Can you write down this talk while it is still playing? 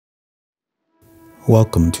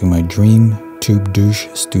Welcome to my dream tube douche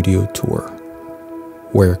studio tour,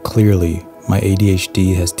 where clearly my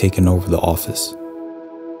ADHD has taken over the office.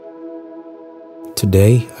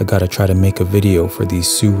 Today, I gotta try to make a video for these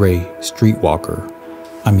Sirui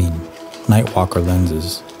Nightwalker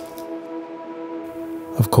lenses.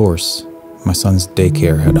 Of course, my son's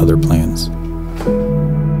daycare had other plans.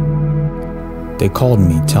 They called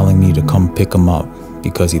me telling me to come pick him up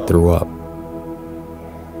because he threw up.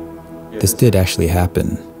 This did actually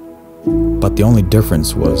happen, but the only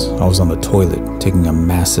difference was I was on the toilet taking a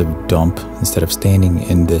massive dump instead of standing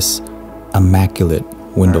in this immaculate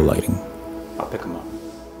window lighting. I'll pick him up.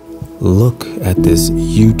 Look at this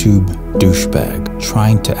YouTube douchebag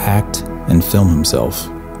trying to act and film himself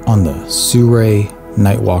on the Sirui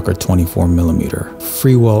Nightwalker 24mm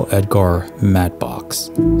Freewell Edgar matte box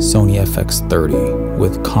Sony FX30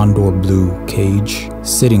 with condor blue cage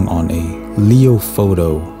sitting on a Leo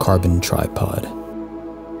Photo carbon tripod.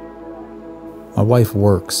 My wife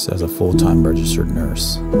works as a full-time registered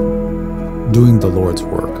nurse, doing the Lord's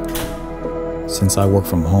work. Since I work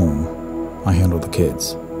from home, I handle the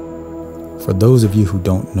kids. For those of you who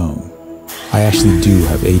don't know, I actually do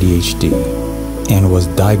have ADHD and was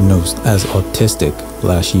diagnosed as autistic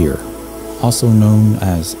last year, also known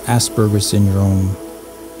as Asperger's syndrome,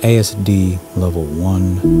 ASD level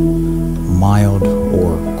 1, mild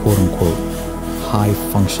or quote-unquote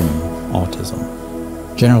high-functioning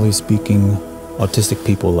autism. Generally speaking, autistic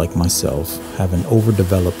people like myself have an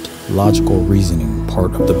overdeveloped logical reasoning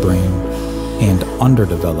part of the brain and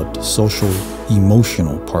underdeveloped social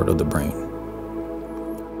emotional part of the brain.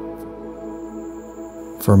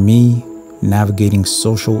 For me, navigating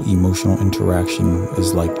social emotional interaction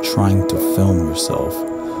is like trying to film yourself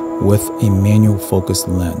with a manual focus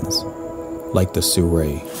lens, like the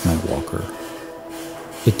Sirui Nightwalker.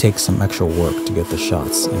 It takes some extra work to get the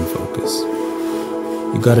shots in focus.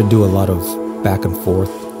 You gotta do a lot of back and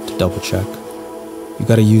forth to double check. You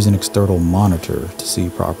gotta use an external monitor to see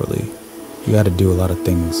properly. You gotta do a lot of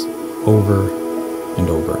things over and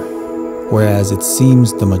over. Whereas it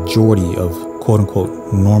seems the majority of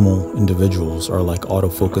quote-unquote normal individuals are like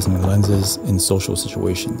autofocusing lenses in social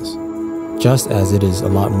situations. Just as it is a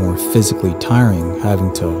lot more physically tiring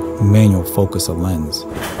having to manual focus a lens,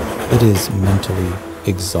 it is mentally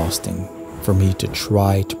exhausting for me to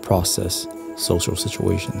try to process social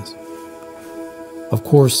situations. Of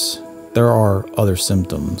course, there are other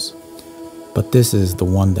symptoms, but this is the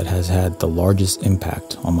one that has had the largest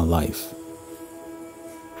impact on my life.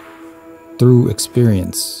 Through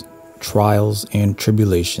experience, trials, and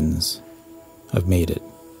tribulations, I've made it.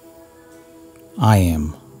 I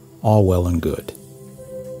am all well and good.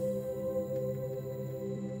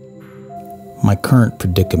 My current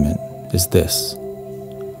predicament is this.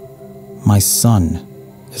 My son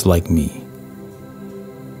is like me.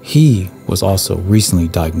 He was also recently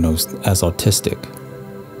diagnosed as autistic.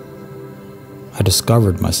 I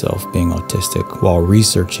discovered myself being autistic while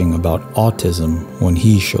researching about autism when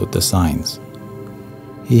he showed the signs.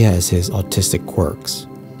 He has his autistic quirks,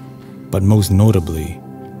 but most notably,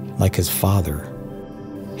 like his father,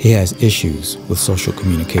 he has issues with social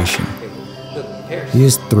communication. He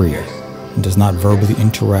is 3 and does not verbally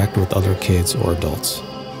interact with other kids or adults.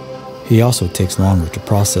 He also takes longer to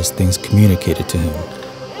process things communicated to him.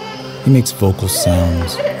 He makes vocal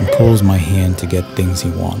sounds and pulls my hand to get things he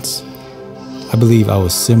wants. I believe I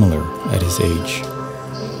was similar at his age.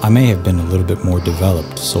 I may have been a little bit more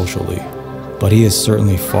developed socially, but he is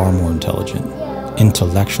certainly far more intelligent,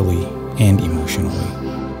 intellectually and emotionally.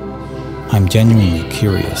 I'm genuinely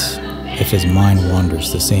curious if his mind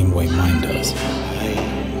wanders the same way mine does.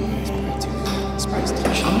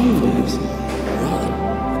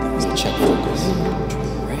 Check focus.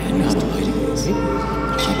 And how the lighting is.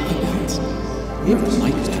 Keep the balance. The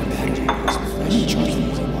light is out of battery. And you charge them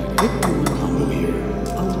with a light. Combo here.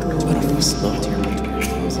 But if we slow to your light,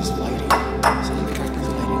 use this lighting. So the attractive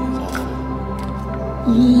lighting is off.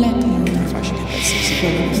 Let me know if I should get that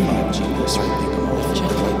 1635 G to start thinking off. Check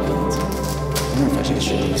the light balance. I wonder if I should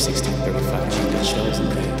show you 1635 G that shows in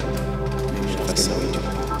there. Maybe if I sell you.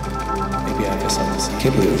 Maybe I guess I'll just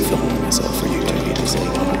can't believe I'm filming myself for YouTube.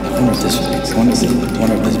 I wonder if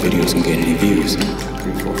one of these videos can get any views. 3,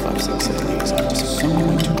 4, 5, 6, 7, 8. Just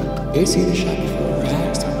someone to see the shot before.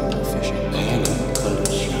 Next time we go fishing.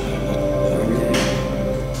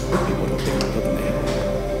 People don't think I'm looking at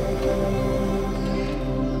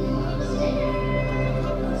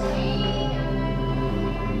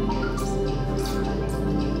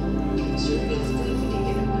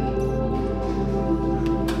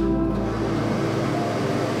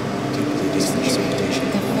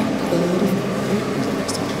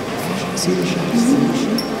see the shots.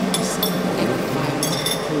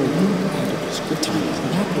 Good time.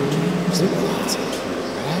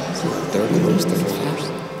 Third close to the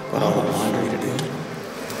first. Got all the laundry to do.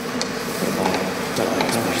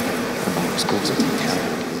 About schools of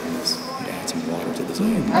calories. You'd add some water to this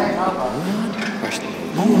egg. Crush the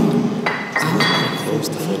egg. Close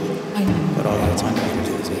the foot. Got all that time later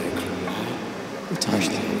to this egg. What time is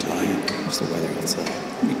it? Tired. What's the weather outside?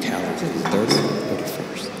 Be calories. 30 or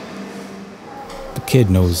 31st. The kid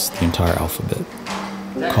knows the entire alphabet.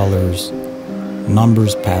 Colors,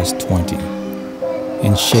 numbers past 20,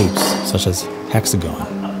 and shapes such as hexagon.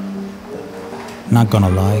 Not gonna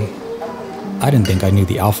lie, I didn't think I knew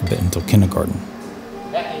the alphabet until kindergarten.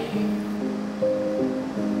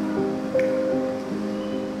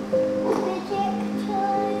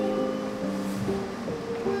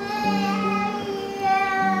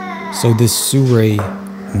 So this Sirui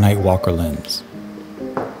Nightwalker lens.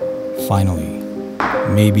 Finally,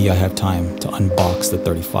 maybe I have time to unbox the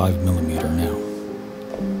 35mm now.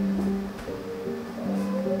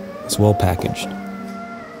 It's well packaged.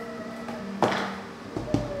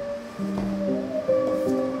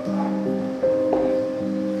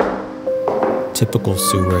 Typical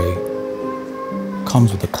Sirui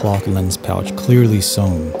comes with a cloth lens pouch clearly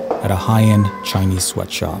sewn at a high-end Chinese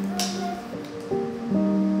sweatshop.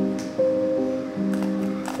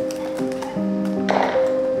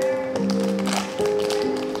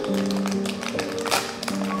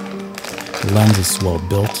 The lens is well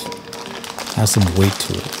built, has some weight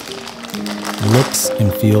to it. Looks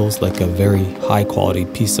and feels like a very high quality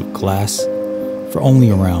piece of glass for only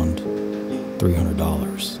around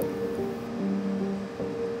 $300.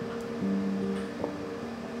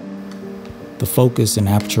 The focus and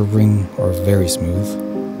aperture ring are very smooth.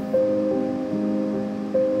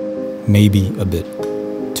 Maybe a bit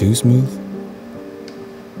too smooth.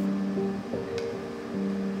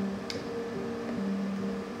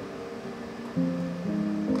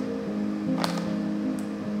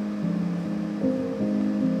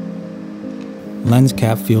 Lens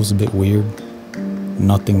cap feels a bit weird,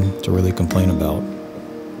 nothing to really complain about.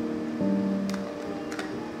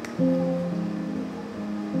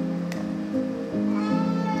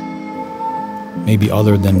 Maybe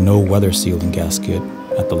other than no weather sealing gasket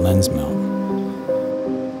at the lens mount.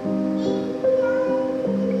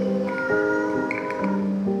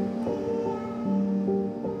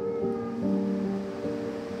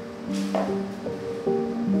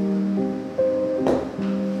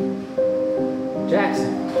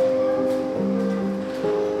 Jackson.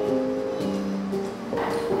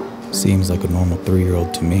 Seems like a normal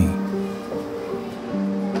 3-year-old to me.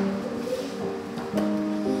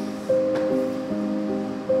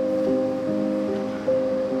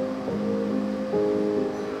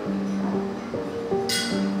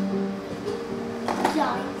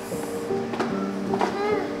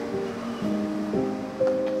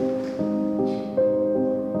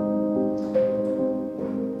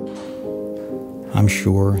 I'm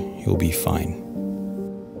sure he'll be fine.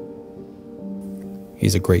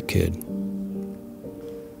 He's a great kid.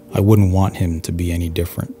 I wouldn't want him to be any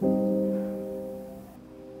different.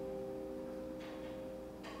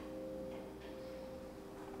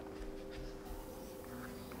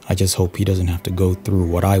 I just hope he doesn't have to go through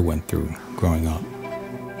what I went through growing up.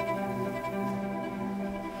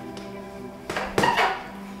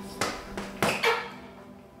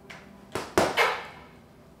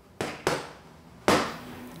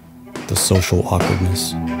 The social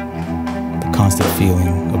awkwardness, the constant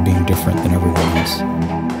feeling of being different than everyone else,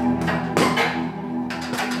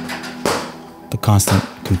 the constant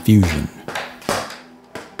confusion,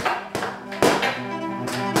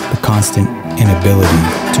 the constant inability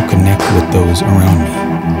to connect with those around me.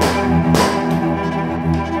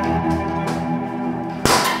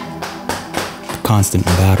 The constant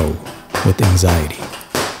battle with anxiety.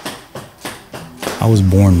 I was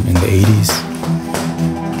born in the 80s,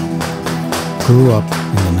 grew up in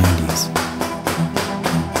the 90s.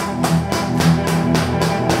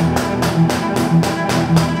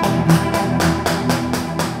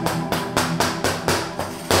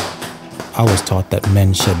 I was taught that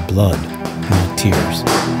men shed blood, not tears.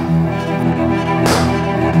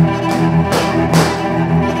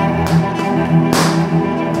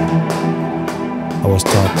 I was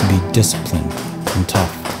taught to be disciplined and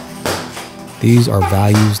tough. These are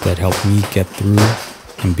values that helped me get through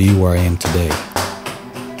and be where I am today.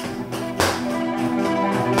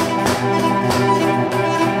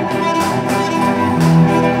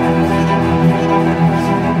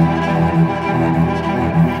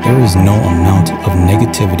 There is no amount of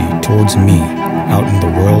negativity towards me out in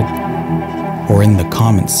the world or in the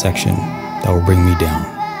comments section that will bring me down.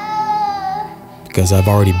 Because I've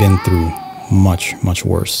already been through much, much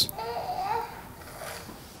worse.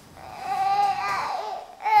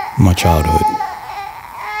 My childhood.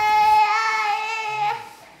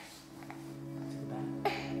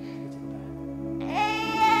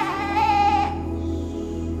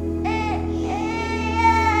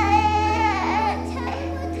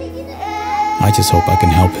 I just hope I can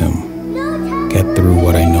help him get through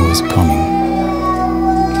what I know is coming.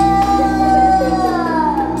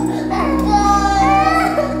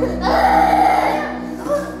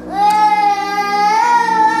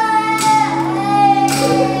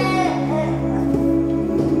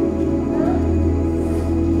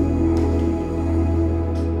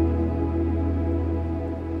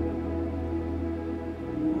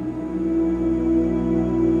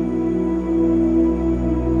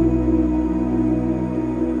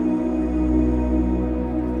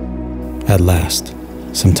 At last,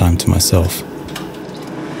 some time to myself.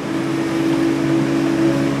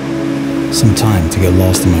 Some time to get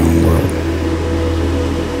lost in my own world.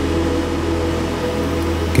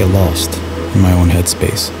 Get lost in my own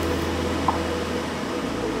headspace.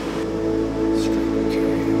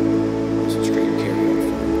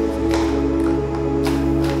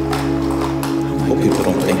 Hope people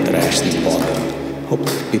don't think that I actually bought it. Hope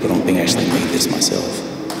people don't think I actually made this myself.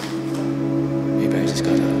 Maybe I just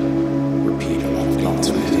gotta repeat a lot of thoughts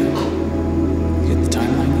in my head. Get the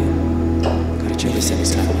timeline in. Gotta check the second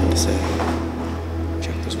time what to say.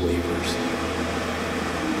 Check those waivers.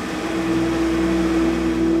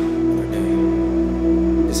 Another day.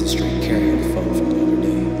 This is straight karaoke photo from the other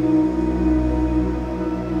day.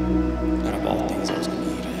 Out of all things I was gonna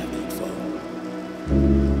eat, I had to eat pho.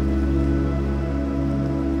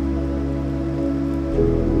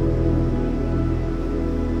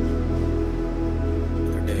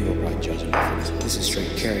 Judging me for this. This is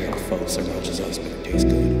straight karaoke pho. Sir Roger's sauce better taste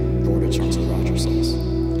good. Ordered chunks of Roger sauce.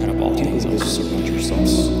 Out of all things, I was Sir Roger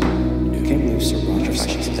sauce. Dude, can't believe Sir Roger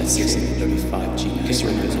sauce. That's 1635 G. This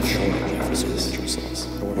right now is a shortage for Sir Roger sauce.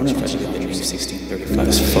 Ordered chunks of Roger 1635.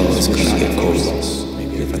 This pho is gonna get cold sauce.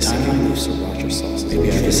 Maybe if I time I leave Sir Roger sauce. Maybe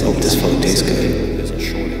I just hope this pho tastes good. There's a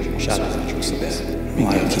shortage. Shout out to MusicBed.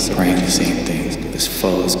 Why I keep praying the same things. This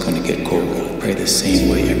pho is gonna get cold. Pray the same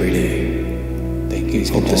way every day.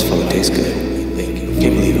 Hope this pho tastes good.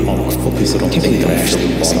 Can't believe all the people don't think that I actually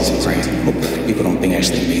bought this brand. Hope people don't think I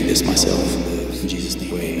actually made this myself. In Jesus'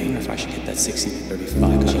 name. Wait, I wonder if I should get that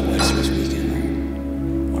 1635 cut of West this weekend.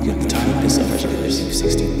 When I'm at the time of this, I should get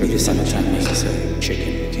 1635. This summertime makes us a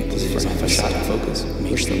chicken. Can't believe it's if I shot in focus.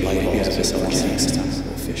 Push the light off this over next time.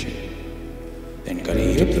 Go fishing. Then you gotta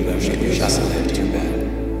eat up the beverage. Your shots of that too bad.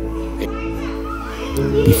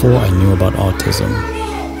 Before I knew about autism,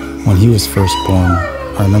 when he was first born,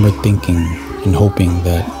 I remember thinking and hoping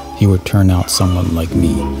that he would turn out someone like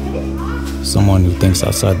me. Someone who thinks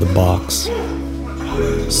outside the box.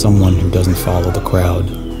 Someone who doesn't follow the crowd.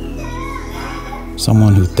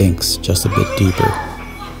 Someone who thinks just a bit deeper.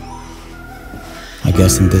 I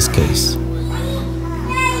guess in this case,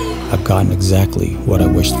 I've gotten exactly what I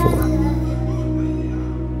wished for.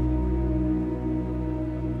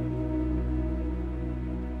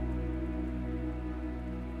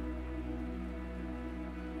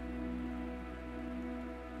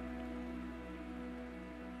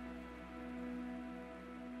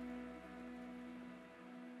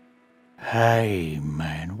 Hey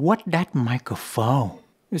man, what that microphone?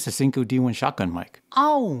 It's a Cinco D1 shotgun mic.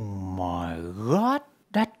 Oh my god,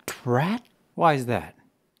 that rat? Why is that?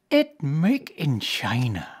 It make in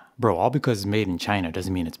China. Bro, all because it's made in China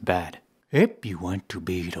doesn't mean it's bad. If you want to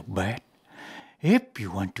be the best, if you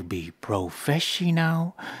want to be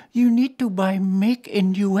professional, you need to buy Make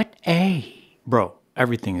in USA. Bro,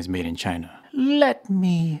 everything is made in China. Let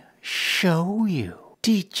me show you.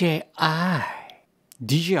 DJI.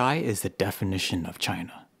 DJI is the definition of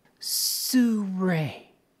China. Sirui.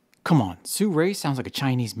 Come on, Sirui sounds like a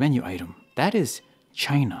Chinese menu item. That is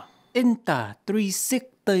China.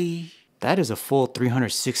 Insta360. That is a full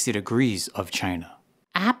 360 degrees of China.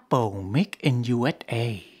 Apple Make in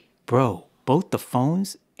USA. Bro, both the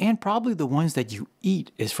phones and probably the ones that you eat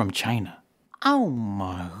is from China. Oh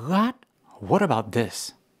my god. What about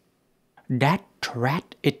this? That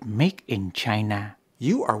rat it make in China.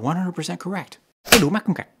 You are 100% correct. Có đủ mắt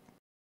không cả?